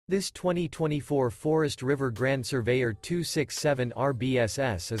This 2024 Forest River Grand Surveyor 267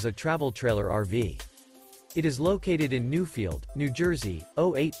 RBSS is a travel trailer RV. It is located in Newfield, New Jersey,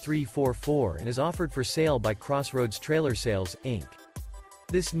 08344 and is offered for sale by Crossroads Trailer Sales, Inc.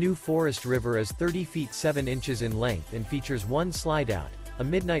 This new Forest River is 30 feet 7 inches in length and features one slide-out, a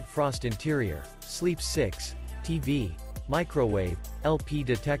midnight frost interior, sleep 6, TV, microwave, LP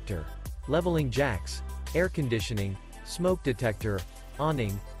detector, leveling jacks, air conditioning, smoke detector,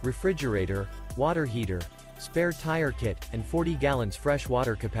 awning, refrigerator, water heater, spare tire kit, and 40 gallons fresh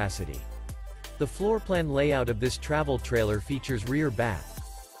water capacity. The floor plan layout of this travel trailer features rear bath.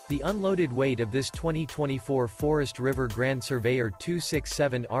 The unloaded weight of this 2024 Forest River Grand Surveyor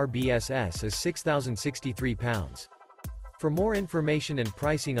 267 RBSS is 6,063 pounds. For more information and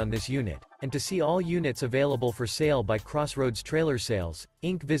pricing on this unit, and to see all units available for sale by Crossroads Trailer Sales,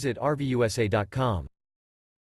 Inc., visit RVUSA.com.